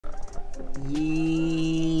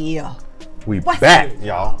Yeah. We back,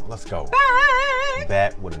 y'all. Let's go.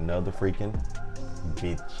 Back with another freaking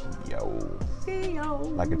video.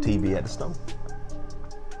 Like a TV at the stove.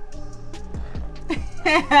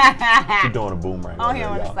 She's doing a boomerang. Oh, here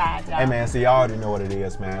on the side, y'all. Hey, man, see, y'all already know what it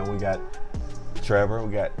is, man. We got Trevor.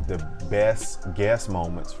 We got the best guest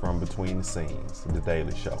moments from between the scenes, the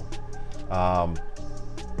Daily Show.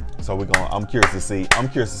 So I'm curious to see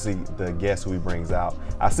the guest who he brings out.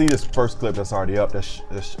 I see this first clip that's already up.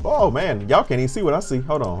 Oh man, y'all can't even see what I see.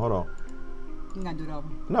 Hold on. You gotta do it over.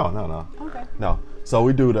 No. Okay. No. So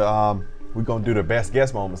we do we're gonna do the best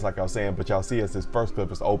guest moments, like I was saying, but y'all see this first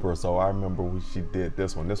clip is Oprah, so I remember she did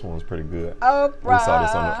this one. This one was pretty good. Oprah. We saw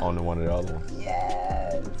this on one of the other ones.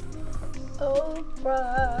 Yes.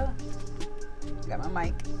 Oprah. Got my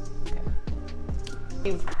mic.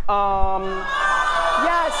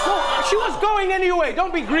 Yeah, so she was going anyway.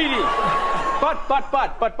 Don't be greedy. But.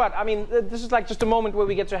 I mean, this is like just a moment where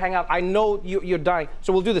we get to hang out. I know you're dying,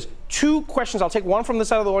 so we'll do this. 2 questions. I'll take one from this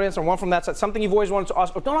side of the audience and one from that side. Something you've always wanted to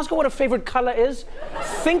ask. Don't ask her what her favorite color is.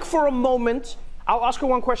 Think for a moment. I'll ask her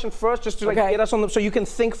one question first, just to get us on so you can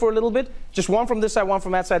think for a little bit. Just one from this side, one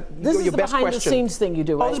from that side. This is your the best behind question. the scenes thing you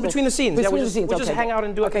do, right? Oh, this is between the scenes. Between Yeah, the scenes. we'll just hang out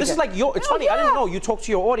and do it. Okay, This is good. like it's funny. Yeah. I didn't know you talk to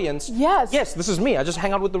your audience. Yes. Yes, this is me. I just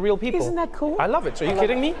hang out with the real people. Isn't that cool? I love it. So are you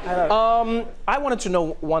kidding me? I love it. I wanted to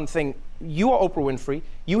know one thing. You are Oprah Winfrey.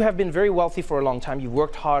 You have been very wealthy for a long time. You've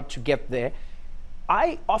worked hard to get there.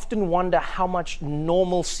 I often wonder how much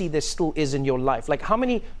normalcy there still is in your life. Like, how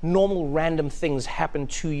many normal random things happen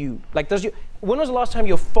to you? Like, when was the last time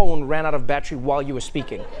your phone ran out of battery while you were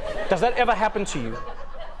speaking? Does that ever happen to you?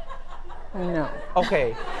 No.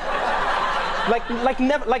 Okay. Like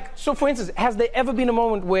never. Like, so for instance, has there ever been a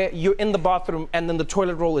moment where you're in the bathroom and then the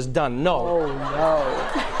toilet roll is done? No. Oh no.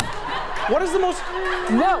 What is the most?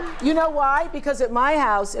 No, you know why? Because at my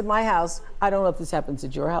house, I don't know if this happens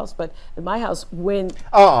at your house, but at my house, when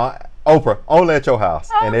Oprah, only at your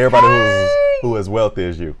house, and everybody who is wealthy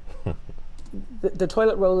as you. the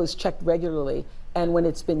toilet roll is checked regularly, and when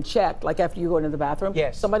it's been checked, like after you go into the bathroom,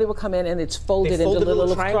 yes, somebody will come in and it's folded into a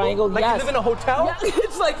little triangle. Like yes. you live in a hotel? Yeah,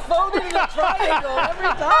 it's like folded in a triangle every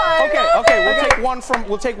time. Okay.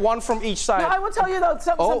 We'll take one from each side. No, I will tell you though,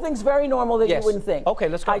 something's very normal that you wouldn't think. Okay,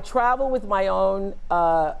 let's go. I travel with my own.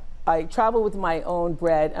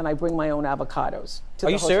 Bread, and I bring my own avocados. Are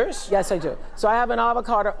you serious? Yes, I do. So I have an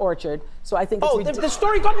avocado orchard. So I think it's the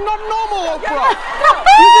story got not normal, Oprah.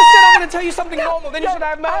 You just said I'm going to tell you something normal. Then you said I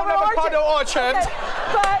have my own avocado orchard. Okay.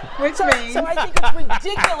 So I think it's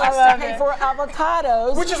ridiculous to pay for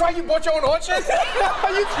avocados. Which is why you bought your own orchard?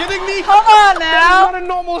 Are you kidding me? Come on now. That's not a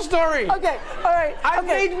normal story. Okay, all right. I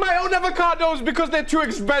made my own avocados because they're too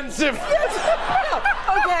expensive.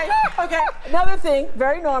 Okay. Another thing,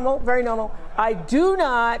 very normal.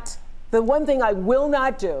 The one thing I will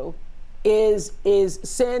not do is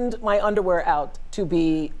send my underwear out to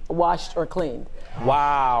be washed or cleaned.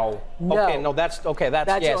 Wow. No. Okay,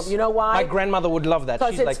 that's yes. You know why? My grandmother would love that.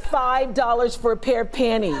 Because She's it's $5 for a pair of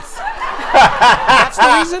panties. That's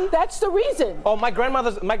the reason? That's the reason. Oh, my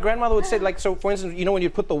grandmother would say, like, so for instance, you know when you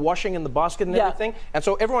put the washing in the basket and everything? And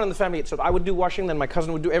so everyone in the family, so I would do washing, then my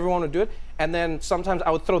cousin would do, everyone would do it, and then sometimes I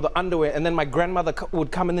would throw the underwear, and then my grandmother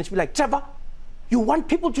would come and then she'd be like, Trevor, you want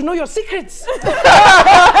people to know your secrets. Practice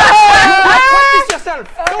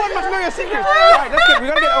yourself. No one must know your secrets. All right, that's good. We're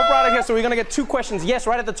going to get Oprah out of here, so we're going to get 2 questions. Yes,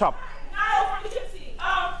 right at the top. Now, from Gypsy,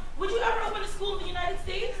 would you ever open a school in the United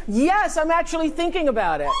States? Yes, I'm actually thinking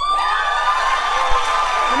about it.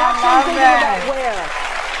 I'm actually thinking about where.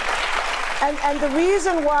 And the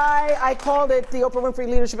reason why I called it the Oprah Winfrey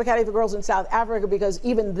Leadership Academy for Girls in South Africa, because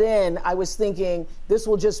even then I was thinking this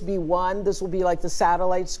will just be one. This will be like the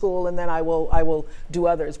satellite school, and then I will do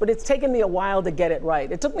others. But it's taken me a while to get it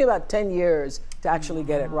right. It took me about 10 years to actually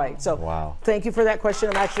get it right. So thank you for that question.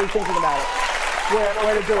 I'm actually thinking about it,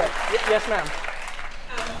 where to do it. Yes, ma'am.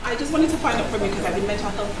 I just wanted to find out from you, because I've been mental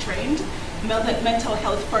health trained, mental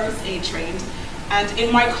health first aid trained. And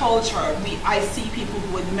in my culture, I see people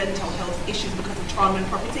with mental health issues because of trauma and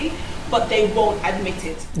property, but they won't admit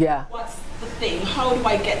it. Yeah. What's the thing? How do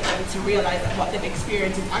I get them to realize that what they've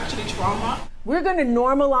experienced is actually trauma? We're going to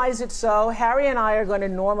normalize it so. Harry and I are going to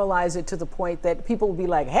normalize it to the point that people will be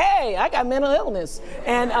like, hey, I got mental illness.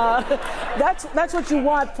 And that's what you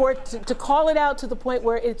want, for it to call it out to the point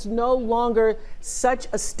where it's no longer such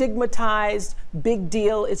a stigmatized big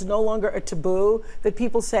deal. It's no longer a taboo that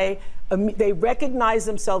people say, they recognize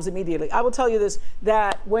themselves immediately. I will tell you this,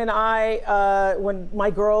 that when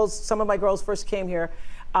some of my girls first came here,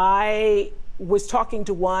 I was talking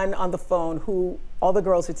to one on the phone who all the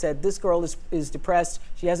girls had said, this girl is depressed,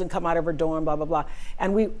 she hasn't come out of her dorm, blah, blah, blah.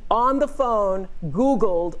 And we, on the phone,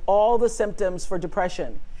 Googled all the symptoms for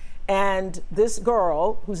depression. And this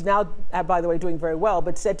girl, who's now, by the way, doing very well,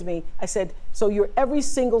 but said to me, I said, so you're every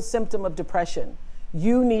single symptom of depression.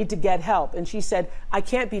 You need to get help. And she said, I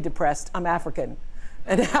can't be depressed, I'm African.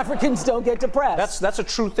 And Africans don't get depressed. That's a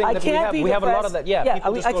true thing I that can't we have a lot of that. Yeah,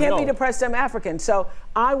 people just I don't can't be know. depressed, I'm African. So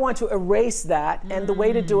I want to erase that, and the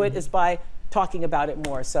way to do it is by talking about it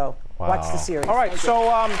more. So watch the series. All right, so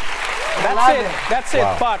that's it. That's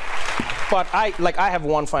it. But I have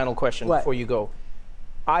one final question before you go.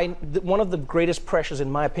 One of the greatest pressures,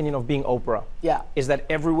 in my opinion, of being Oprah is that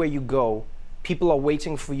everywhere you go, people are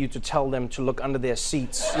waiting for you to tell them to look under their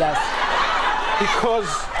seats. Yes. Because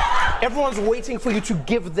everyone's waiting for you to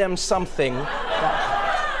give them something.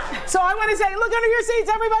 So I want to say, look under your seats,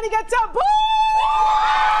 everybody gets up. Boo!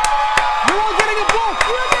 You're all getting a book!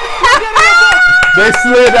 You're getting a book! They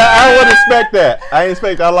slid that. I would expect that. I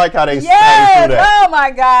like how they threw Yes! that. Oh my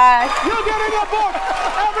gosh! You're getting a book!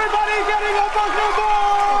 Everybody's getting a book! New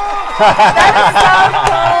book! That is so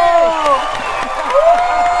cool!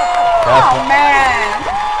 Oh man!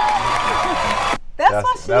 That's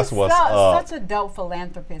why she's such a dope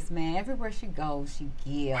philanthropist, man. Everywhere she goes, she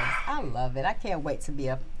gives. I love it. I can't wait to be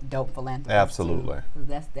a dope philanthropist. Absolutely. Because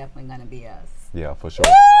that's definitely going to be us. Yeah, for sure.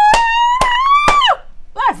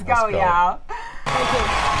 Let's go, y'all.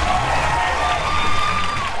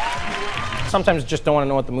 Sometimes you just don't want to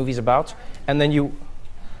know what the movie's about, and then you...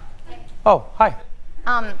 Oh, hi.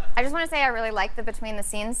 I just want to say I really like the between the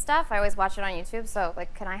scenes stuff. I always watch it on YouTube, so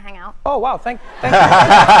like, can I hang out? Oh wow, thank you.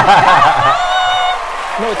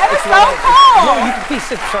 No, it's so not. cool. No, you can please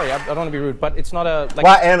sit. Sorry, I don't want to be rude, but it's not a. Like,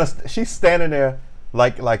 Why Anna? She's standing there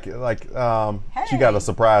like she got a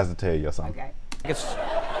surprise to tell you or something. Okay.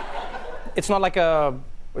 It's not like a.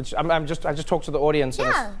 I just talk to the audience.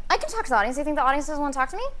 Yeah, I can talk to the audience. You think the audience doesn't want to talk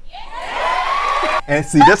to me? And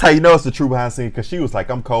see, that's how you know it's the true behind the scenes, because she was like,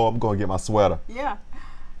 I'm cold, I'm going to get my sweater. Yeah.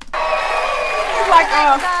 It's like,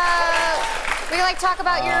 we can like talk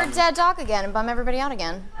about your dead dog again and bum everybody out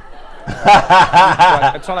again.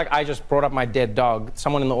 It's not like I just brought up my dead dog.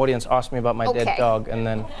 Someone in the audience asked me about my dead dog, and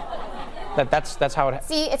then that's how it.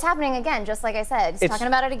 See, it's happening again, just like I said. He's talking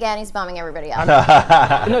about it again. He's bumming everybody out.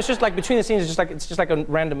 No, it's just like between the scenes. It's just like a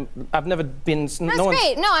random. I've never been. That's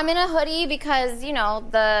great. No, I'm in a hoodie because you know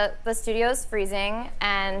the studio's freezing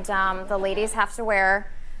and the ladies have to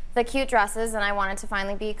wear the cute dresses, and I wanted to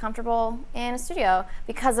finally be comfortable in a studio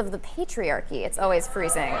because of the patriarchy. It's always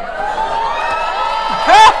freezing.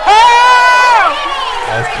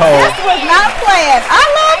 That's cold. this was not planned. I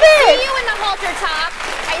love I it. see you in the halter top.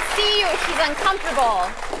 I see you. She's uncomfortable.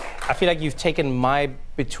 I feel like you've taken my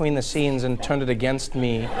between the scenes and turned it against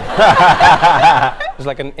me. It was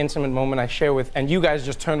like an intimate moment I share with, and you guys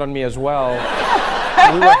just turned on me as well.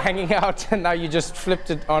 We were hanging out, and now you just flipped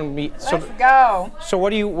it on me. So, Let's go. So what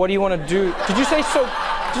do you want to do? Did you say so?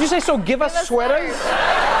 Did you say so? Give us sweaters.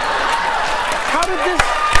 How did this?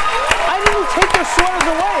 I didn't take your sweaters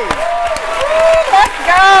away. Let's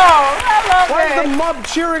go. I love Why it. is the mob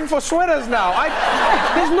cheering for sweaters now?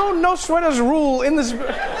 There's no sweaters rule in this.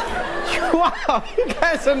 Wow, you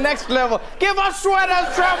guys are next level. Give us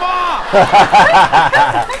sweaters, Trevor!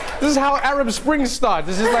 This is how Arab Spring starts.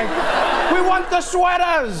 This is like, we want the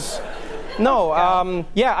sweaters! No,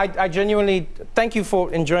 yeah, I genuinely thank you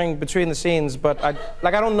for enjoying Between the Scenes, but I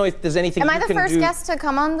don't know if there's anything Am you I the can first do. guest to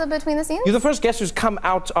come on the Between the Scenes? You're the first guest who's come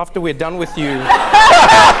out after we're done with you. This is like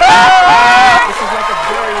a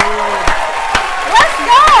very weird... Let's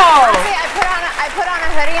go. Honestly, I put on a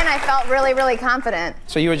hoodie and I felt really, really confident.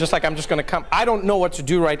 So you were just like, I'm just gonna come. I don't know what to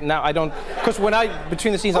do right now. I don't, because when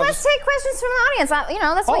Between the Scenes, Well, I'll let's just... take questions from the audience. You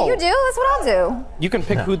know, that's what you do. That's what I'll do. You can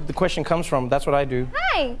pick who the question comes from. That's what I do.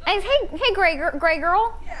 Hi. Hey, gray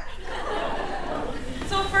girl.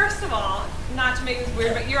 So first of all, not to make this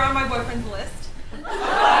weird, but you're on my boyfriend's list.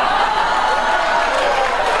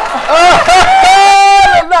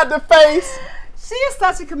 Not the face. She is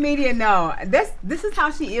such a comedian, no. This is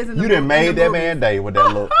how she is in the You done made that man day with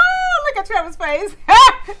that look. Oh, look at Trevor's face.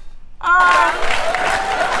 Hey.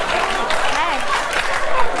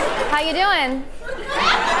 How you doing?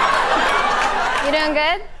 You doing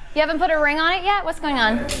good? You haven't put a ring on it yet? What's going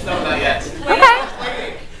on? No, not yet.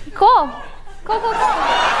 Okay. Cool. Cool.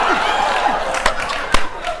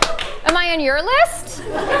 Am I on your list?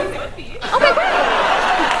 Okay, great.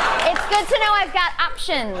 It's good to know I've got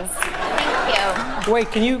options. Thank you.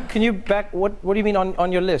 Wait, can you back? What do you mean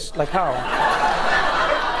on your list? Like how?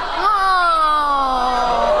 Oh.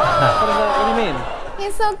 What do you mean?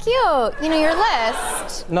 He's so cute. You know your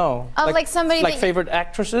list. No. Of like somebody like that favorite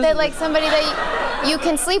actresses. That like somebody that. you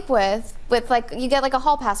can sleep with like, you get like a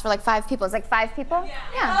hall pass for like 5 people. It's like 5 people?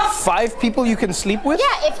 Yeah. 5 people you can sleep with?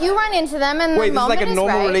 Yeah, if you run into them and wait, the this is moment like a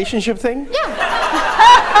normal right. relationship thing? Yeah.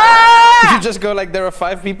 You just go like, there are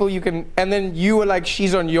 5 people you can, and then you were like,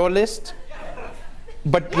 she's on your list?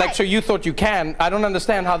 But like, so you thought you can. I don't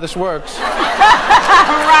understand how this works.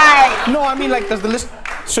 Right. No, I mean like, does the list,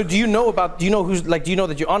 so do you know who's, like, do you know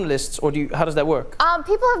that you're on lists, or how does that work?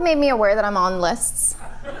 People have made me aware that I'm on lists.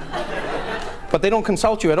 But they don't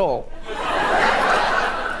consult you at all.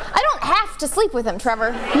 I don't have to sleep with him,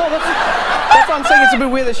 Trevor. No, that's what I'm saying. It's a bit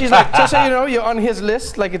weird that she's like, just so you know, you're on his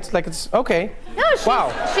list. Like it's okay. No,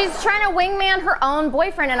 she's trying to wingman her own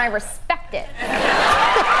boyfriend, and I respect it.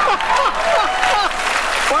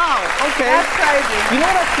 Wow. Okay. That's crazy. You know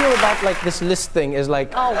what I feel about like this list thing is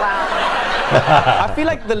like. Oh wow. I feel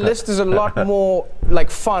like the list is a lot more like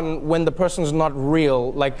fun when the person's not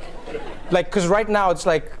real. Like, because right now it's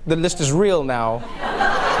like the list is real now.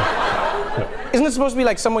 Isn't it supposed to be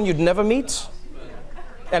like someone you'd never meet?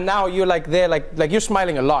 And now you're like there, like you're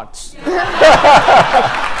smiling a lot.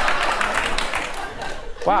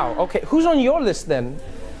 Wow. Okay. Who's on your list then?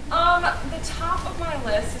 The top of my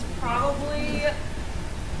list is probably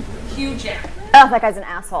Hugh Jackman. Oh, that guy's an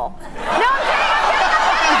asshole. No,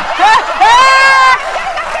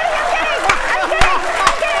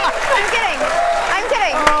 I'm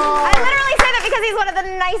kidding. I literally say that because he's one of the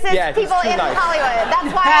nicest people in Hollywood.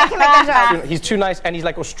 That's why I can make that joke. He's too nice, and he's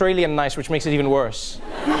like Australian nice, which makes it even worse.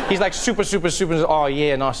 He's like super, oh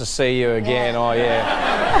yeah, nice to see you again, oh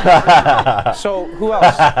yeah. So, who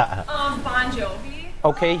else? Bon Jovi.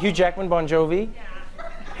 Okay, Hugh Jackman, Bon Jovi. Yeah.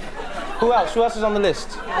 Who else? Who else is on the list?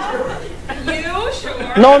 You, sure.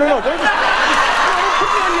 No. Don't put me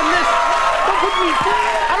on your list. Don't put me.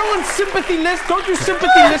 I don't want sympathy list. Don't you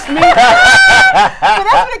sympathy list me. But that's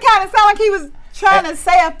what it kind of sounded like he was trying to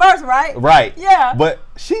say at first, right? Right. Yeah. But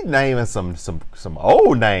she's naming some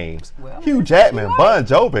old names. Well, Hugh Jackman, Bon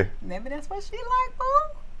Jovi. Maybe that's what she like,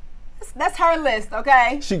 boo. That's her list,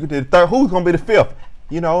 okay? She did the third. Who's gonna be the 5th?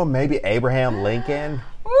 You know, maybe Abraham Lincoln.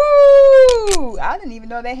 Ooh, I didn't even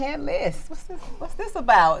know they had lists. What's this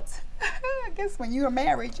about? I guess when you are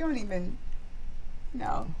married, you don't even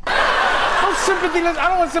know. No sympathy list. I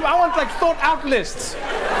don't want sympathy. I want like thought out lists.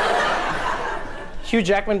 Hugh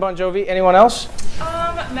Jackman, Bon Jovi. Anyone else?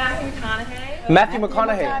 Matthew McConaughey. Matthew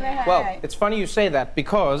McConaughey. Well, it's funny you say that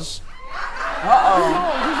because. Uh-oh.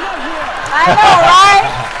 No, he's not here. I know,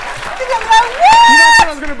 right? You guys thought I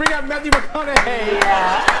was going to bring out Matthew McConaughey.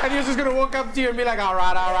 Yeah. And he was just going to walk up to you and be like, all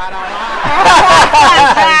right.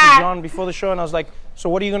 John before the show, and I was like, so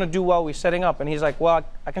what are you going to do while we're setting up? And he's like, well,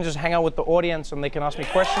 I can just hang out with the audience and they can ask me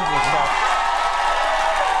questions and stuff.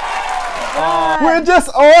 We're just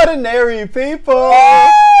ordinary people.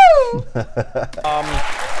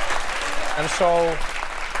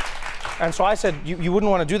 And so I said, you wouldn't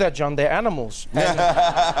want to do that, John. They're animals.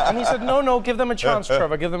 And he said, no, give them a chance,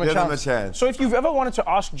 Trevor. Give them a chance. So if you've ever wanted to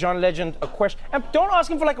ask John Legend a question, and don't ask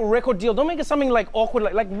him for like a record deal. Don't make it something like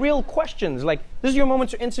awkward, like real questions. Like, this is your moment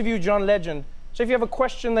to interview John Legend. So if you have a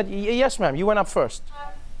question that, yes, ma'am, you went up first.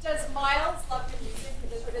 Does Miles love your music,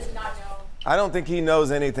 or does he not know? I don't think he knows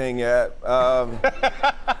anything yet.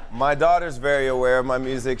 My daughter's very aware of my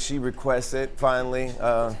music. She requests it, finally.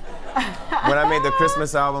 When I made the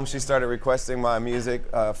Christmas album, she started requesting my music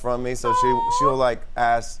from me, so she'll like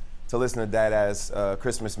ask to listen to Dada's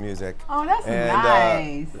Christmas music. Oh, that's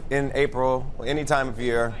nice. In April, any time of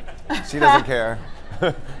year, she doesn't care.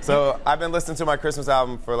 So I've been listening to my Christmas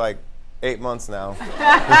album for like 8 months now.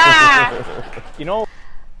 You know,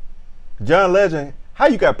 John Legend, how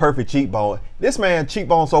you got perfect cheekbone? This man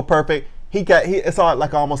cheekbone so perfect. It's all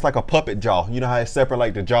like almost like a puppet jaw. You know how it's separate,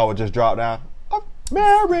 like the jaw would just drop down. Oh,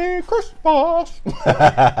 Merry Christmas.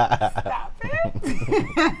 Stop it.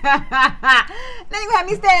 Now you have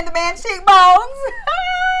me staring at the man's cheekbones.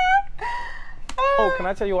 Oh, can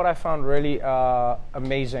I tell you what I found really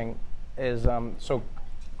amazing is so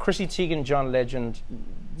Chrissy Teigen, John Legend,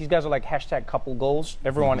 these guys are like hashtag couple goals.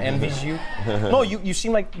 Everyone envies you. No, you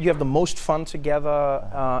seem like you have the most fun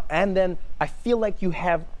together, and then I feel like you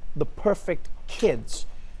have the perfect kids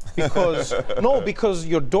because because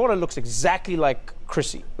your daughter looks exactly like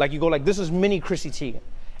Chrissy. Like you go like, this is mini Chrissy Teigen.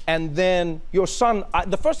 And then your son,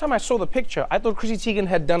 the first time I saw the picture, I thought Chrissy Teigen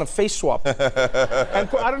had done a face swap. And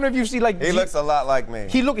I don't know if you see like... He looks a lot like me.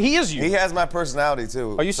 He is you. He has my personality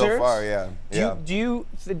too. Are you serious? So far, yeah. Do you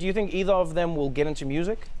think either of them will get into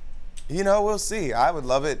music? You know, we'll see. I would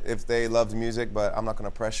love it if they loved music, but I'm not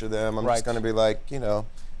going to pressure them. I'm just going to be like, you know,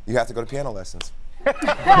 you have to go to piano lessons.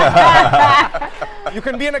 You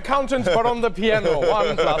can be an accountant, but on the piano.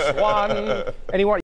 1 + 1. Anyone?